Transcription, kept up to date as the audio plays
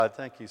God,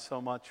 thank you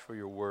so much for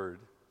your word.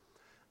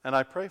 And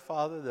I pray,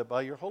 Father, that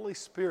by your Holy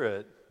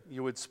Spirit,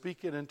 you would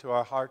speak it into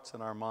our hearts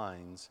and our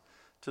minds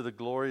to the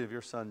glory of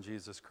your Son,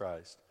 Jesus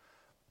Christ.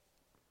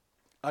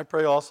 I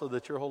pray also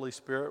that your Holy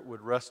Spirit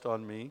would rest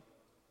on me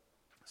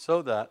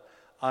so that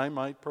I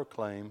might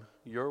proclaim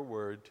your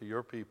word to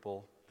your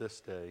people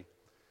this day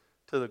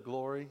to the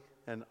glory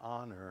and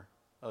honor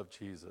of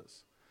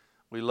Jesus.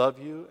 We love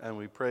you and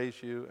we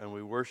praise you and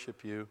we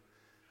worship you,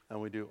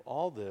 and we do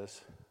all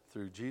this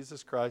through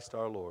Jesus Christ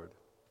our Lord.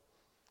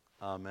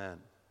 Amen.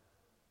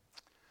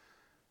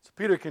 So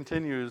Peter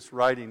continues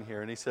writing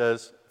here, and he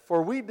says,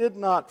 "For we did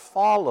not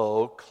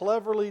follow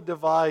cleverly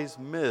devised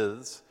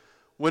myths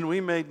when we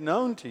made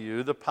known to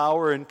you the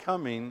power and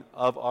coming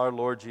of our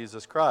Lord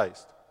Jesus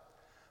Christ,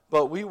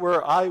 but we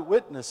were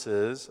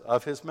eyewitnesses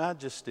of his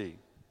majesty.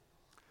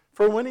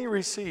 For when he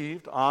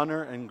received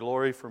honor and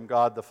glory from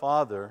God the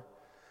Father,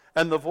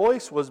 and the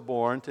voice was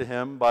borne to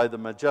him by the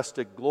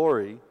majestic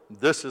glory,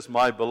 'This is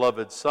my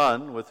beloved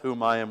Son, with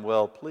whom I am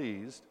well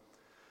pleased,'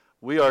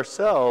 we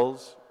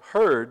ourselves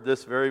heard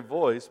this very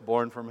voice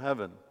borne from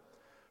heaven.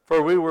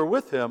 For we were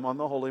with him on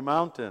the holy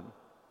mountain.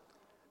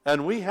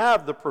 And we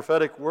have the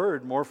prophetic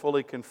word more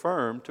fully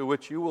confirmed, to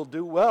which you will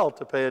do well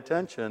to pay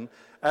attention,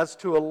 as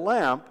to a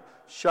lamp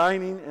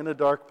shining in a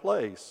dark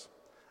place,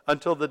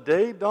 until the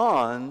day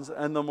dawns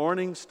and the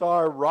morning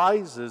star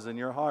rises in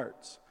your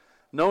hearts.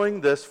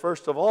 Knowing this,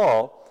 first of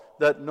all,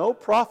 that no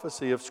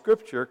prophecy of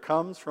Scripture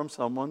comes from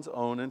someone's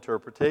own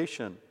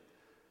interpretation.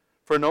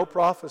 For no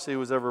prophecy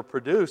was ever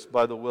produced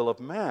by the will of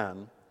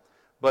man,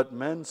 but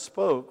men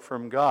spoke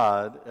from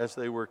God as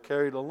they were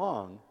carried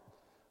along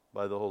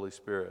by the Holy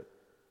Spirit."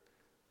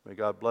 May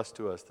God bless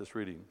to us this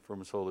reading from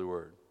his holy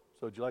word.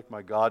 So would you like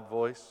my God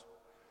voice?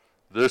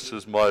 "This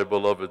is my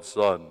beloved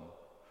Son."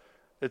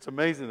 It's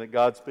amazing that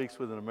God speaks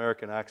with an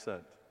American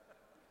accent.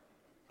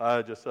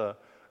 I don't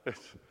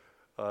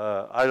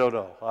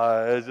know.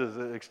 It's just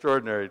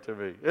extraordinary to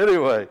me.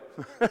 Anyway.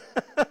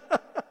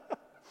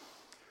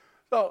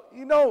 So,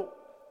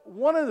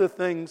 one of the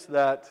things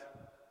that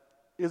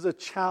is a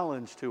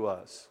challenge to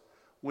us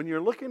when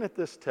you're looking at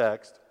this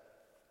text,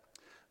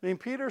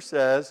 Peter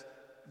says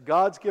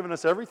God's given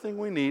us everything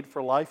we need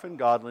for life and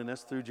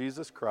godliness through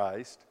Jesus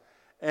Christ,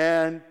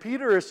 and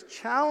Peter is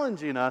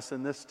challenging us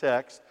in this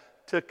text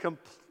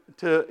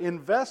to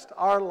invest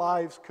our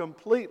lives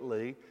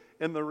completely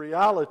in the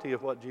reality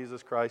of what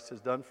Jesus Christ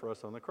has done for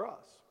us on the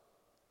cross.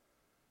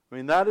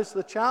 That is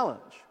the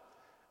challenge.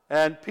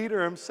 And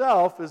Peter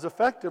himself is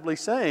effectively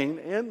saying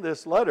in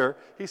this letter,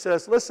 he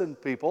says, listen,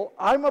 people,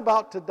 I'm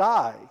about to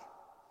die.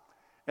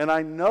 And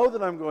I know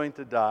that I'm going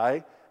to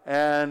die,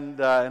 and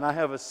I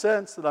have a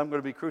sense that I'm going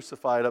to be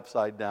crucified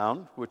upside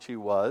down, which he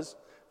was.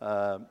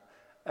 I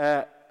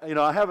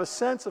have a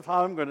sense of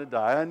how I'm going to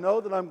die. I know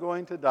that I'm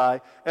going to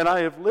die, and I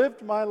have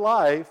lived my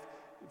life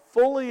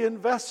fully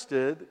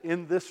invested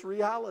in this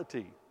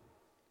reality.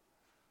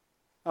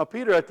 Now,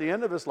 Peter, at the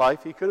end of his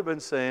life, he could have been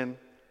saying,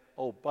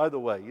 oh, by the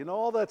way,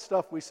 all that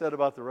stuff we said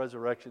about the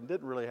resurrection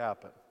didn't really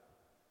happen.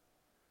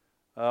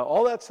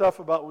 All that stuff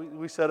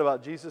we said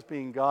about Jesus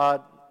being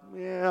God,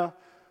 yeah,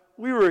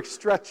 we were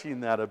stretching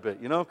that a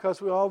bit, because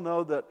we all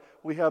know that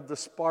we have the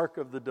spark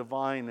of the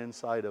divine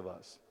inside of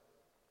us.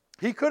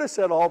 He could have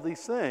said all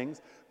these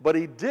things, but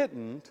he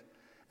didn't,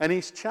 and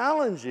he's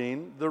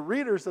challenging the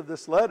readers of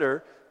this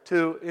letter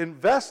to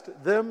invest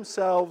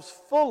themselves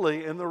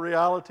fully in the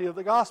reality of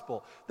the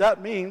gospel.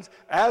 That means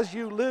as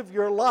you live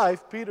your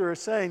life, Peter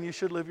is saying you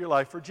should live your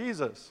life for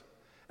Jesus.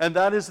 And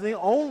that is the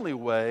only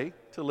way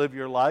to live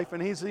your life,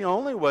 and he's the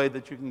only way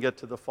that you can get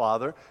to the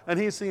Father, and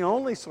he's the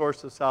only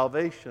source of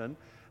salvation.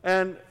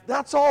 And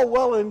that's all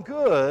well and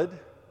good,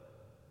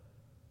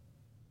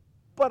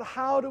 but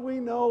how do we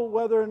know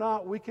whether or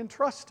not we can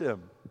trust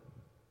him?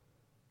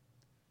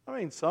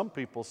 Some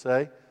people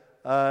say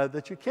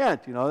that you can't.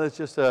 It's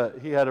just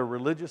he had a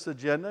religious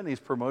agenda, and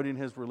he's promoting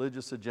his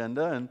religious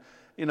agenda, and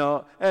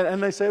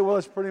and they say, well,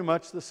 it's pretty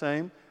much the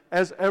same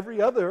as every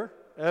other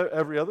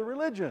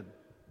religion.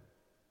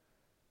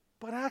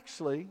 But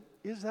actually,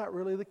 is that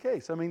really the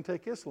case?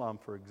 Take Islam,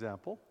 for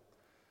example.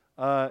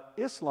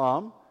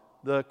 Islam,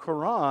 the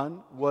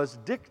Quran, was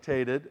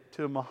dictated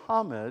to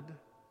Muhammad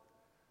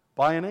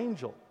by an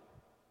angel.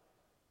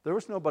 There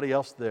was nobody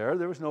else there.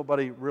 There was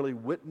nobody really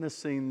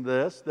witnessing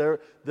this.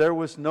 There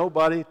was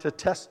nobody to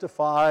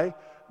testify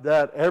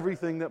that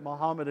everything that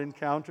Muhammad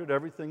encountered,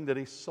 everything that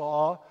he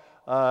saw,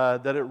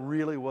 that it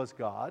really was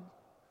God.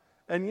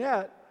 And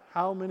yet,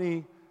 how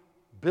many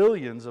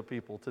billions of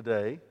people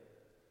today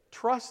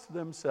trust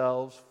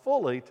themselves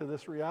fully to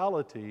this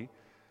reality,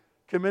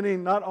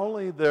 committing not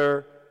only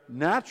their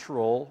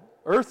natural,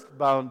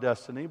 earthbound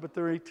destiny, but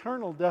their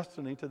eternal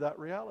destiny to that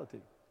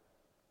reality?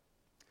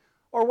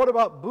 Or what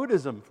about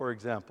Buddhism, for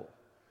example?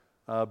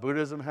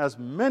 Buddhism has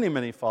many,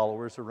 many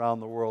followers around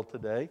the world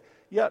today,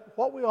 yet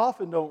what we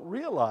often don't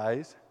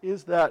realize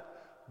is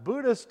that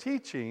Buddha's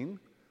teaching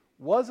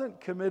wasn't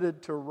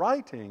committed to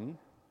writing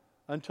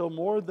until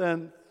more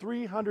than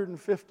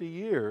 350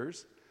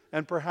 years,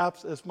 and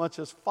perhaps as much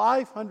as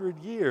 500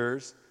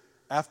 years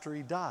after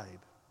he died.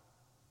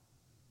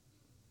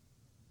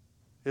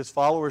 His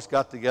followers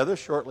got together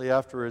shortly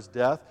after his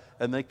death,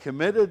 and they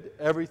committed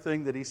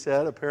everything that he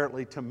said,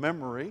 apparently to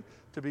memory,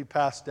 to be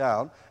passed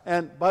down.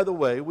 And by the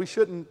way, we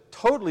shouldn't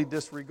totally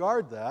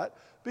disregard that,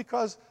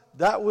 because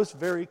that was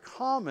very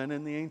common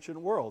in the ancient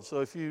world.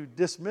 So if you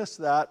dismiss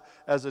that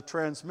as a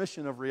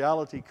transmission of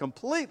reality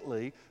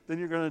completely, then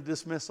you're going to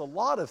dismiss a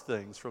lot of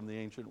things from the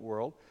ancient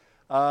world,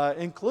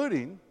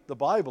 including the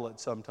Bible at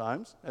some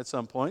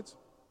points.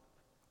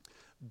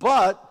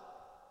 But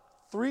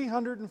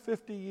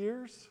 350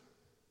 years?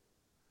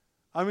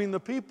 I mean, the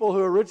people who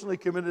originally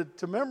committed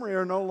to memory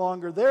are no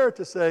longer there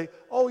to say,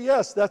 oh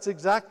yes, that's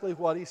exactly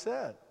what he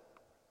said.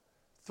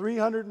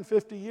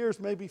 350 years,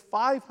 maybe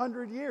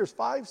 500 years,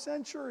 5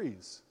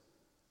 centuries.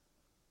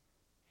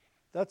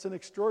 That's an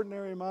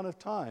extraordinary amount of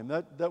time.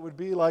 That would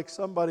be like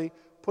somebody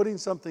putting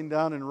something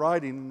down in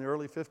writing in the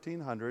early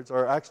 1500s,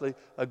 or actually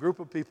a group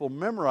of people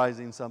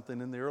memorizing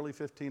something in the early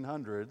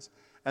 1500s,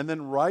 and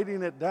then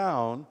writing it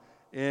down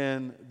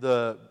in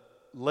the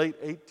late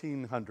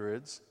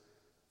 1800s,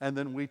 and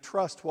then we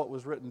trust what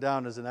was written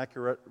down as an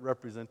accurate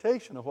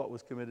representation of what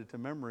was committed to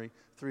memory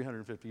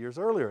 350 years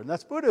earlier. And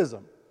that's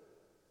Buddhism.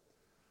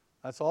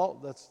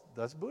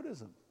 That's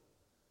Buddhism.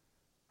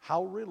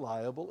 How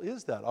reliable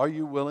is that? Are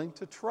you willing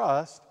to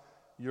trust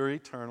your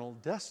eternal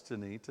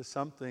destiny to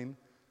something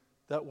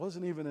that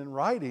wasn't even in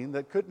writing,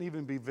 that couldn't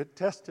even be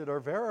tested or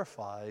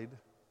verified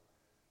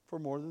for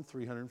more than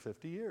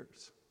 350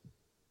 years?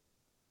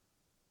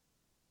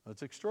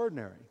 That's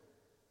extraordinary.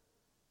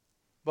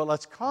 But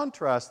let's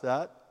contrast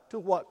that to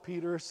what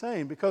Peter is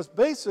saying, because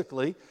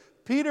basically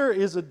Peter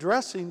is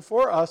addressing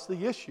for us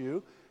the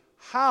issue,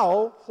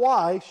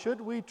 why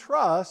should we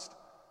trust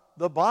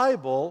the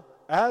Bible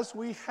as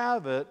we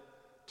have it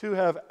to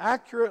have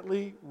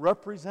accurately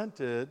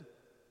represented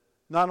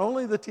not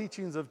only the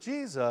teachings of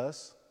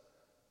Jesus,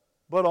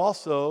 but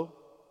also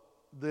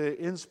the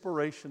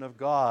inspiration of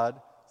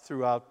God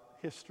throughout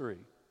history?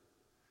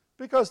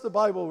 Because the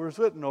Bible was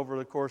written over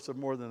the course of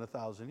more than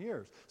 1,000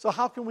 years. So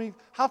how can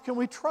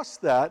we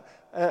trust that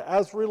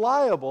as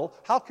reliable?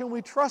 How can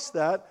we trust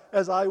that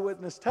as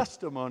eyewitness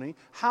testimony?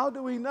 How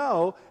do we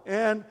know?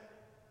 And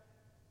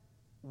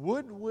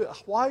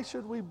why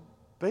should we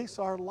base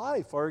our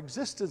life, our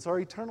existence, our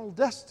eternal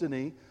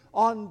destiny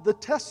on the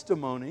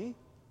testimony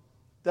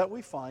that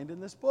we find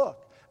in this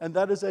book? And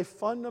that is a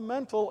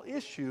fundamental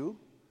issue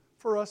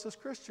for us as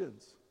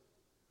Christians.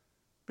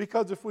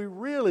 Because if we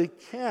really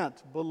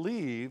can't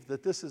believe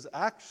that this is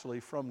actually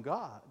from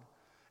God,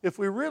 if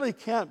we really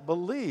can't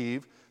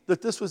believe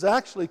that this was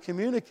actually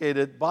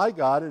communicated by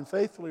God and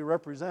faithfully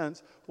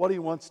represents what He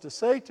wants to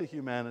say to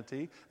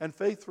humanity and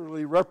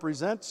faithfully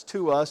represents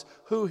to us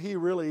who He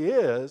really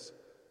is,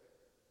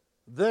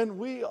 then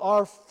we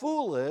are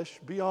foolish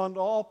beyond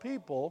all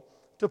people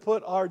to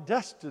put our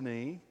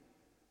destiny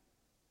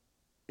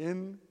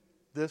in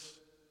this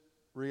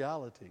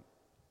reality.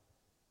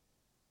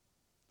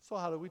 So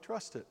how do we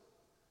trust it?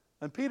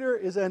 And Peter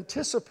is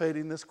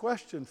anticipating this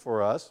question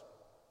for us.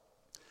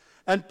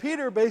 And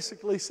Peter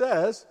basically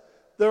says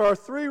there are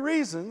 3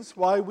 reasons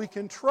why we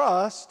can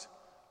trust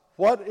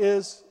what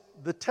is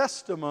the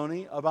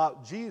testimony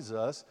about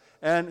Jesus.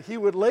 And he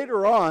would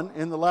later on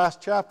in the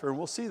last chapter, and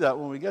we'll see that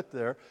when we get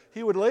there,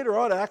 he would later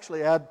on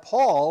actually add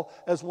Paul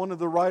as one of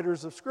the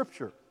writers of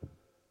Scripture.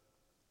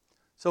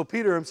 So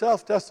Peter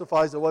himself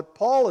testifies that what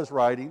Paul is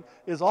writing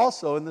is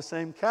also in the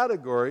same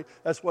category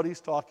as what he's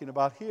talking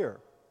about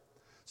here.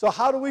 So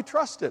how do we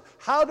trust it?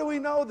 How do we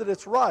know that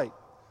it's right?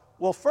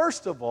 Well,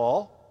 first of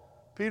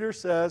all, Peter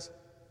says,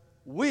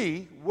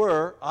 we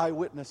were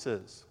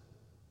eyewitnesses.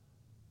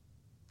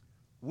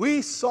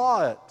 We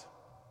saw it.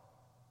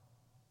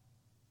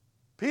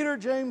 Peter,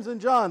 James, and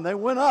John, they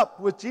went up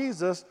with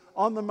Jesus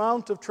on the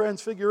Mount of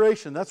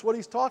Transfiguration. That's what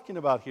he's talking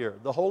about here.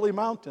 The holy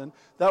mountain,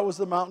 that was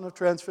the mountain of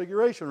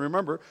Transfiguration.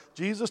 Remember,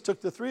 Jesus took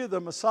the 3 of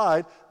them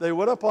aside. They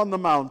went up on the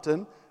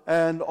mountain,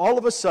 and all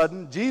of a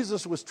sudden,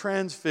 Jesus was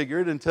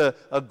transfigured into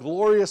a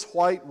glorious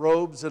white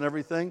robes and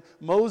everything.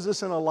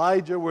 Moses and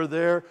Elijah were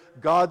there.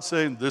 God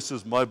saying, "This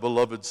is my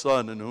beloved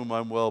Son in whom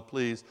I'm well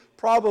pleased."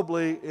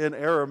 Probably in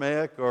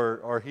Aramaic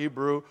or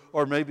Hebrew,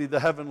 or maybe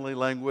the heavenly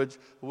language,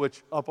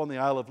 which up on the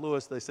Isle of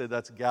Lewis, they say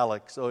that's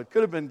Gallic. So it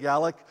could have been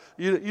Gallic.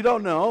 You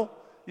don't know.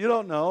 You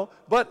don't know.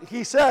 But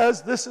he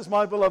says, "This is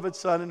my beloved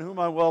Son in whom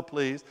I'm well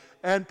pleased."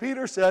 And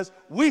Peter says,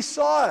 we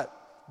saw it.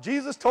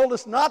 Jesus told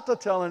us not to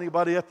tell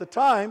anybody at the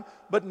time,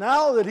 but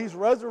now that He's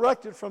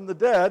resurrected from the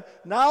dead,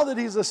 now that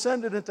He's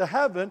ascended into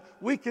heaven,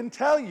 we can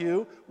tell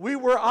you we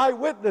were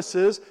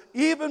eyewitnesses.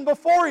 Even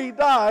before He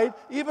died,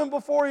 even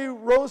before He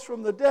rose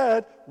from the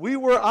dead, we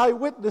were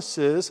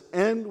eyewitnesses,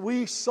 and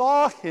we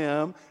saw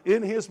Him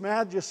in His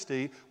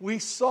majesty. We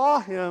saw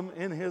Him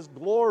in His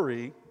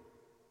glory.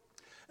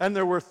 And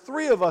there were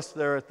 3 of us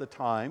there at the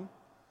time.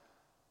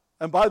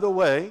 And by the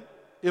way,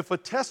 if a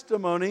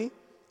testimony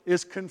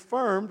is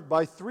confirmed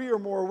by 3 or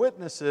more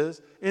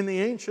witnesses, in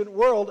the ancient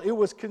world, it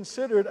was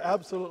considered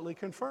absolutely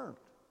confirmed.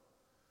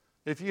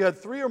 If you had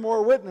 3 or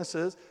more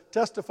witnesses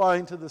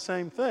testifying to the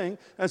same thing,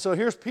 and so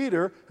here's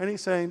Peter, and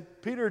he's saying,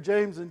 Peter,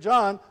 James, and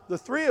John, the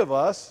 3 of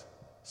us,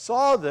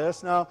 saw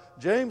this. Now,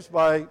 James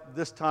by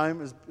this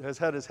time has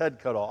had his head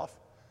cut off.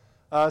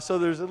 So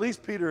there's at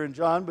least Peter and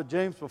John, but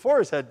James, before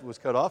his head was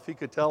cut off, he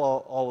could tell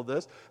all of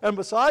this. And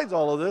besides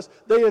all of this,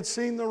 they had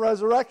seen the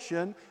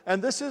resurrection,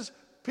 and this is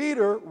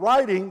Peter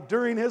writing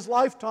during his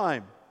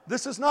lifetime.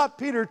 This is not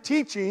Peter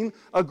teaching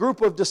a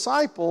group of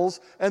disciples,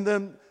 and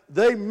then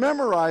they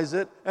memorize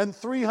it, and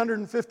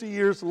 350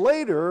 years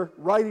later,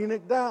 writing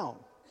it down.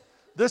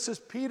 This is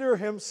Peter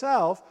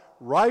himself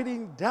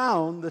writing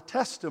down the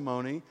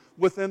testimony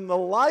within the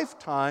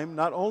lifetime,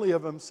 not only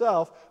of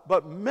himself,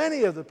 but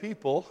many of the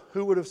people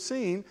who would have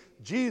seen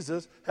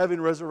Jesus having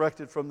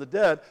resurrected from the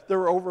dead. There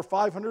were over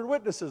 500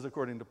 witnesses,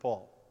 according to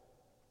Paul,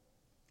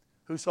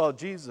 who saw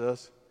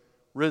Jesus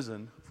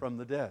risen from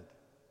the dead.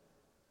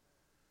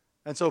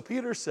 And so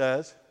Peter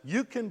says,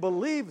 you can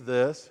believe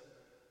this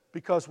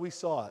because we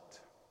saw it.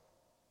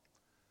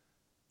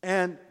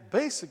 And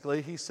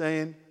basically he's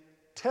saying,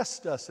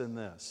 test us in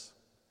this.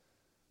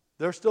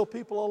 There are still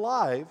people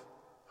alive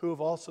who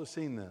have also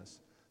seen this.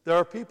 There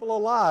are people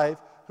alive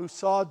who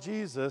saw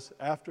Jesus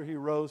after he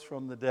rose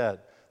from the dead.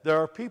 There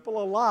are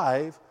people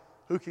alive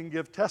who can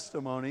give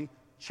testimony.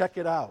 Check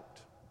it out.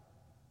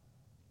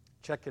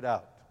 Check it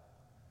out.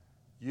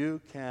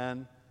 You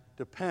can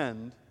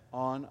depend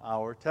on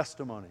our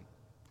testimony.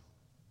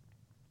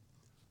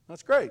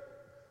 That's great.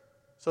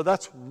 So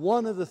that's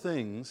one of the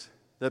things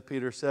that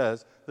Peter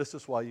says. This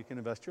is why you can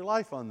invest your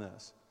life on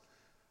this.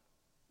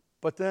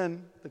 But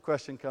then the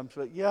question comes,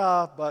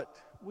 but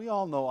we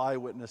all know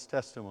eyewitness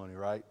testimony,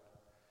 right?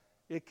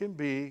 It can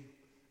be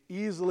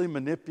easily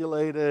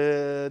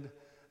manipulated,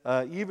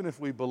 even if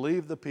we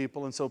believe the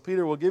people. And so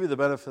Peter will give you the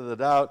benefit of the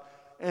doubt,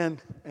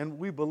 and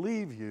we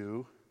believe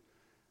you,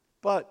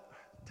 but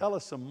tell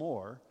us some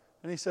more.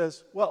 And he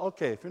says, well,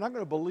 okay, if you're not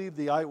going to believe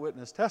the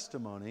eyewitness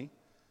testimony,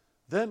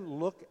 then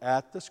look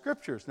at the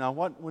Scriptures. Now,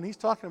 when he's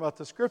talking about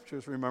the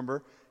Scriptures,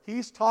 remember,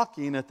 he's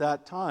talking at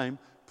that time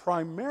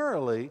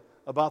primarily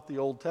about the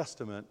Old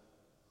Testament,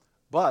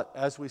 but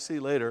as we see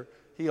later,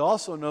 he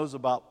also knows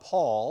about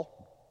Paul,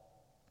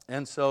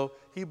 and so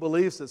he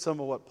believes that some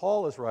of what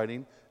Paul is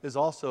writing is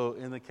also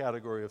in the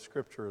category of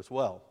Scripture as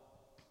well.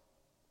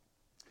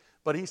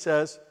 But he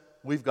says,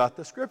 we've got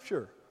the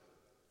Scripture.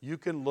 You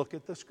can look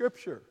at the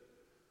Scripture.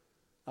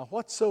 Now,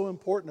 what's so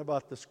important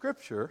about the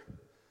Scripture?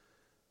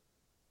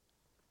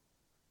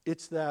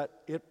 It's that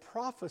it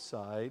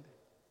prophesied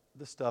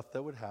the stuff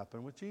that would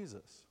happen with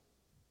Jesus.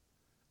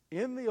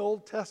 In the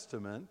Old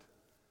Testament,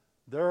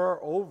 there are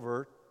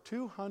over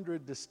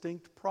 200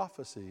 distinct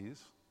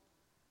prophecies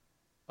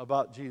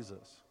about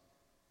Jesus,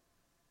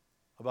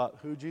 about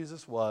who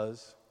Jesus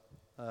was,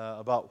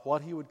 about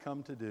what he would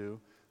come to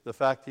do, the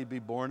fact he'd be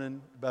born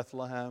in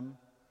Bethlehem,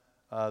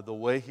 the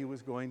way he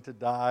was going to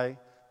die,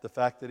 the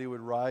fact that he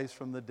would rise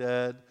from the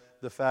dead,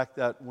 the fact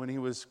that when he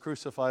was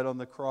crucified on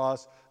the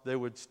cross, they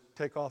would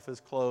take off his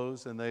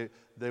clothes and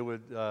they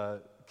would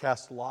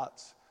cast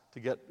lots to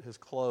get his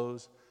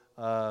clothes.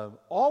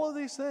 All of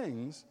these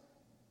things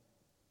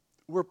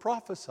were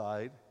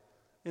prophesied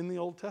in the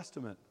Old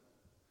Testament.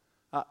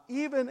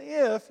 Even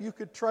if you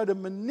could try to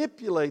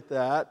manipulate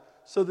that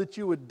so that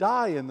you would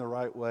die in the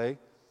right way,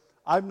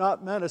 I've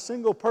not met a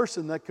single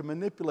person that can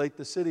manipulate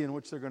the city in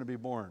which they're going to be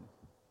born.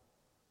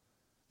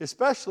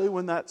 Especially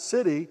when that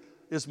city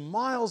is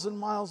miles and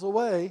miles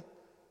away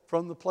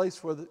from the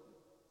place where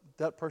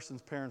that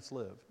person's parents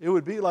live. It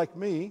would be like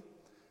me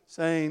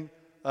saying,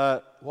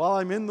 while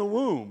I'm in the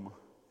womb,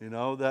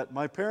 that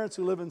my parents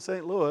who live in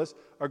St. Louis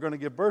are going to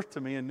give birth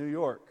to me in New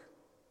York.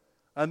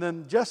 And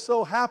then just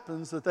so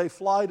happens that they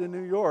fly to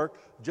New York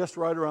just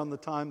right around the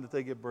time that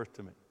they give birth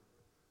to me.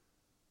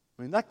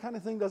 I mean, that kind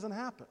of thing doesn't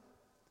happen.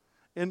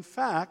 In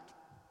fact,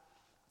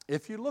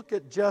 if you look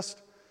at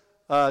just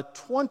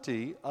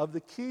 20 of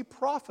the key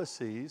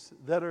prophecies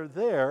that are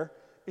there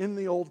in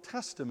the Old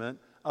Testament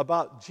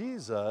about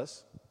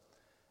Jesus,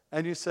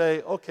 and you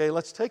say, okay,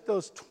 let's take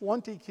those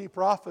 20 key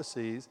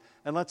prophecies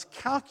and let's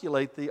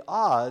calculate the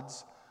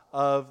odds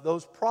of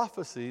those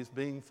prophecies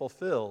being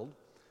fulfilled,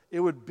 it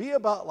would be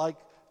about like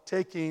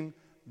taking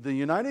the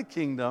United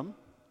Kingdom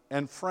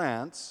and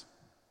France,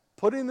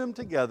 putting them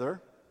together,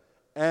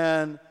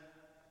 and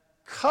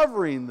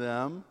covering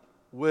them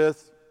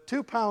with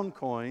 2-pound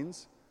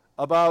coins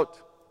about,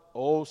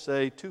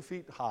 say 2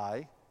 feet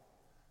high.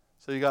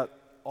 So you got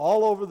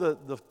all over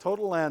the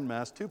total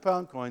landmass,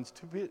 2-pound coins,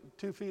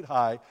 2 feet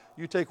high.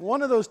 You take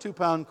one of those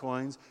 2-pound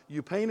coins,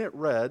 you paint it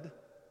red,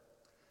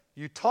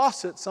 you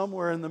toss it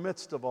somewhere in the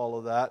midst of all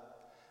of that,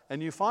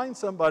 and you find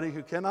somebody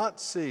who cannot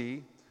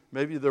see,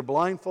 maybe they're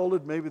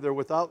blindfolded, maybe they're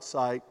without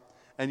sight,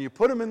 and you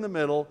put them in the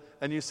middle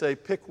and you say,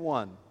 pick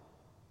one.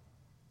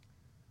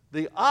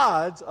 The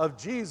odds of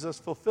Jesus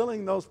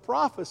fulfilling those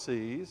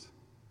prophecies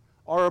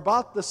are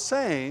about the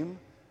same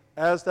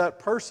as that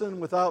person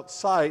without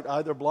sight,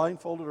 either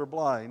blindfolded or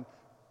blind,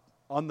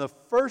 on the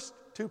first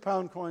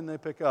 2-pound coin they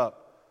pick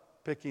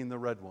up, picking the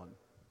red one.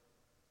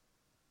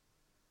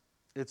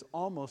 It's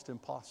almost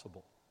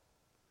impossible.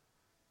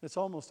 It's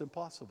almost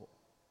impossible.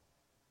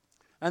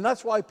 And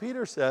that's why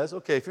Peter says,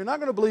 okay, if you're not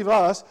going to believe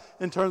us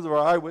in terms of our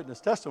eyewitness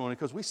testimony,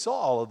 because we saw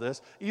all of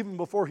this even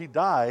before he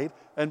died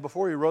and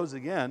before he rose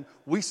again,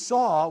 we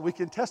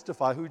can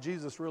testify who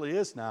Jesus really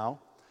is now.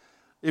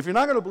 If you're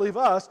not going to believe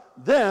us,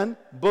 then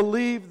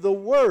believe the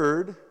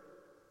word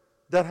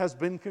that has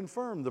been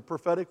confirmed, the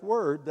prophetic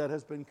word that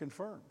has been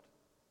confirmed.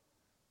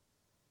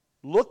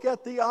 Look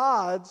at the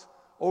odds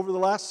over the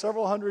last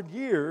several hundred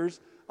years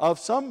of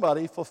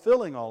somebody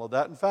fulfilling all of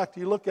that. In fact,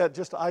 you look at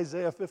just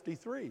Isaiah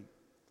 53.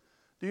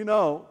 Do you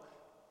know,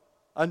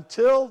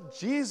 until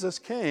Jesus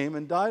came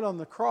and died on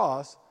the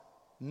cross,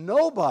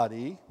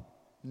 nobody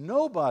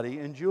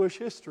in Jewish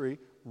history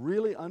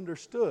really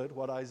understood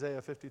what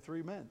Isaiah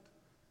 53 meant.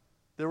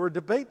 There were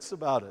debates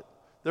about it.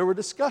 There were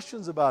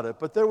discussions about it.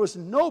 But there was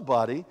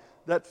nobody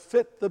that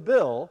fit the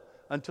bill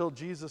until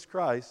Jesus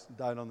Christ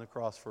died on the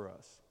cross for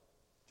us.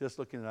 Just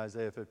looking at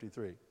Isaiah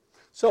 53.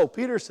 So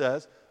Peter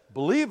says,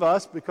 believe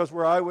us because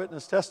we're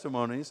eyewitness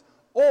testimonies,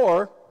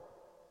 or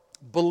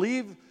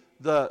believe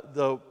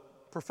the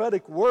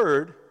prophetic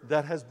word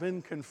that has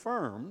been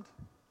confirmed.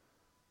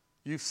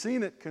 You've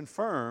seen it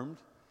confirmed.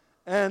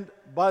 And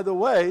by the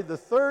way, the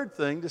third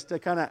thing, just to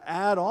kind of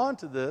add on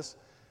to this,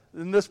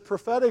 and this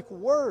prophetic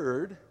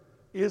word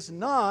is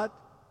not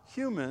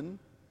human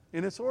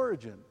in its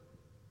origin.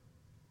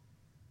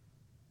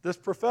 This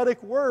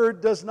prophetic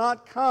word does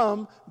not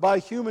come by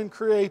human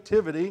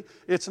creativity.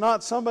 It's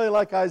not somebody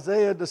like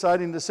Isaiah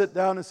deciding to sit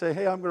down and say,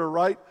 hey, I'm going to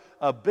write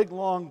a big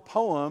long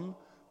poem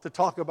to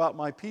talk about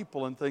my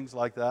people and things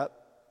like that.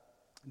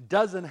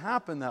 Doesn't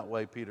happen that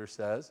way, Peter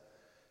says.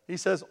 He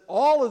says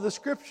all of the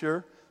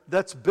scripture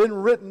that's been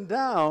written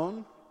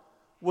down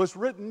was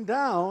written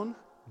down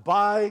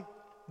by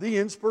the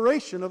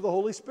inspiration of the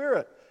Holy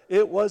Spirit.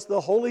 It was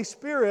the Holy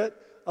Spirit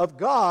of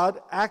God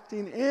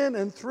acting in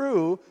and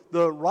through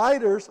the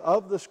writers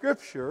of the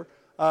Scripture,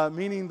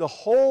 meaning the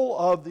whole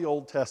of the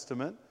Old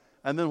Testament,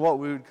 and then what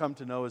we would come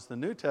to know as the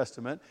New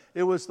Testament.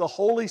 It was the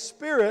Holy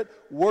Spirit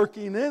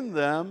working in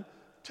them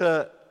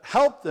to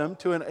help them,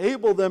 to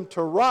enable them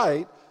to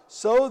write,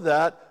 so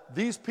that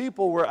these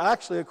people were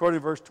actually, according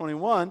to verse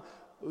 21,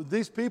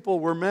 these people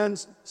were men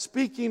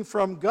speaking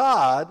from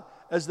God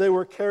as they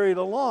were carried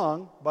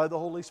along by the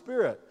Holy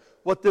Spirit.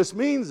 What this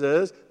means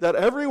is that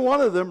every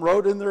one of them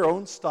wrote in their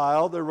own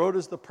style. They wrote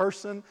as the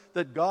person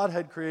that God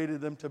had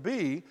created them to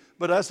be.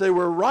 But as they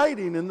were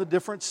writing in the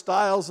different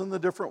styles and the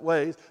different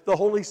ways, the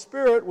Holy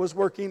Spirit was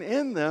working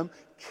in them,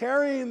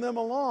 carrying them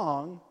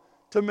along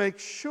to make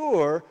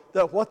sure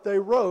that what they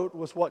wrote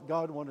was what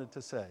God wanted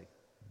to say.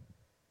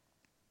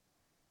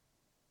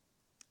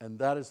 And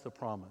that is the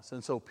promise.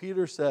 And so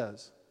Peter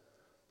says,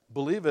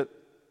 believe it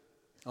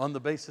on the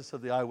basis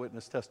of the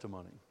eyewitness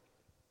testimony.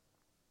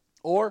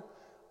 Or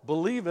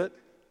believe it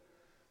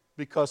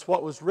because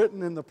what was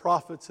written in the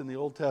prophets in the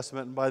Old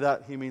Testament, and by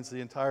that he means the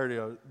entirety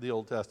of the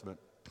Old Testament.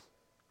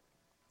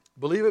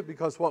 Believe it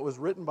because what was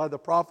written by the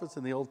prophets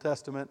in the Old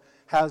Testament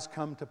has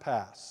come to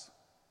pass.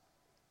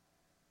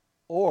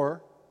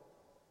 Or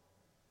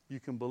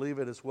you can believe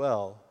it as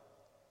well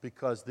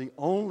because the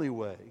only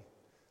way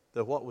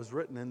that what was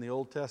written in the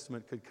Old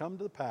Testament could come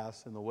to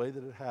pass in the way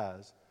that it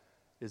has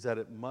is that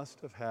it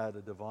must have had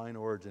a divine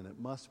origin. It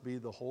must be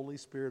the Holy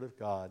Spirit of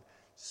God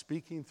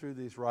speaking through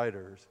these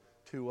writers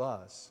to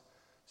us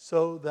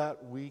so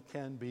that we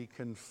can be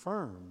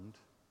confirmed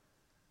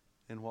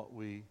in what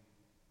we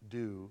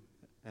do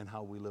and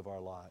how we live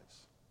our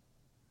lives.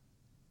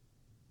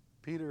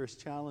 Peter is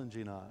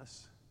challenging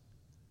us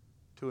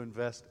to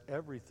invest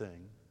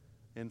everything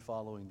in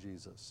following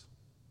Jesus,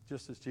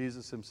 just as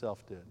Jesus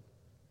himself did.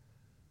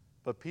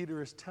 But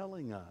Peter is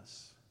telling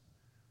us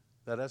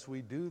that as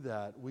we do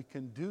that, we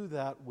can do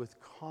that with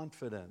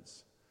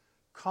confidence.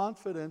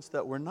 Confidence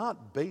that we're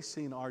not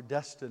basing our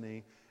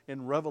destiny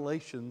in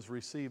revelations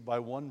received by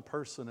one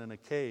person in a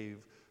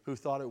cave who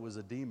thought it was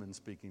a demon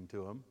speaking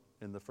to him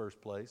in the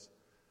first place.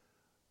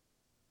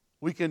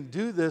 We can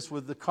do this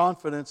with the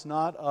confidence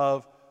not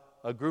of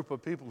a group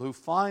of people who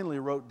finally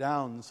wrote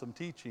down some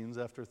teachings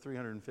after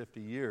 350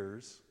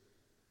 years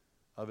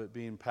of it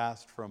being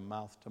passed from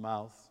mouth to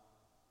mouth.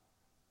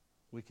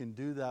 We can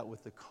do that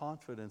with the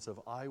confidence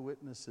of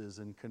eyewitnesses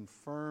and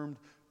confirmed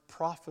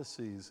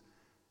prophecies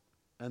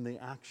and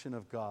the action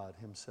of God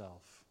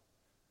himself,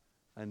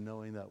 and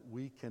knowing that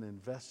we can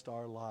invest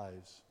our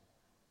lives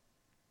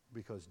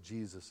because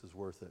Jesus is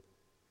worth it.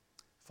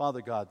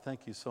 Father God,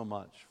 thank you so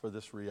much for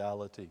this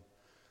reality.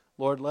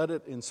 Lord, let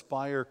it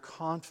inspire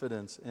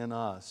confidence in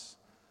us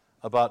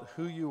about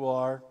who you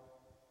are,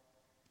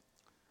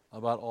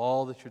 about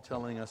all that you're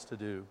telling us to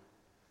do.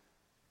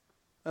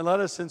 And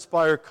let us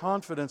inspire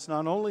confidence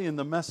not only in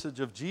the message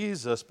of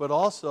Jesus, but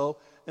also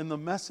in the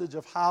message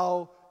of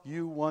how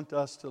you want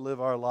us to live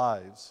our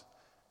lives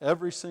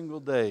every single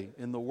day,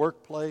 in the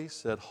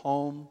workplace, at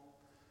home,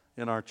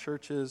 in our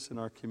churches, in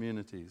our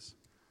communities.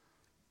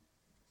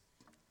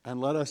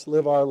 And let us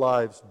live our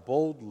lives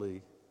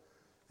boldly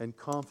and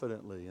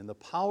confidently in the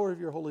power of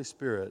your Holy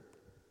Spirit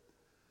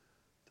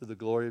to the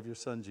glory of your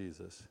Son,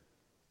 Jesus.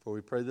 For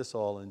we pray this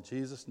all in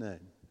Jesus'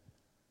 name.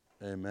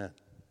 Amen.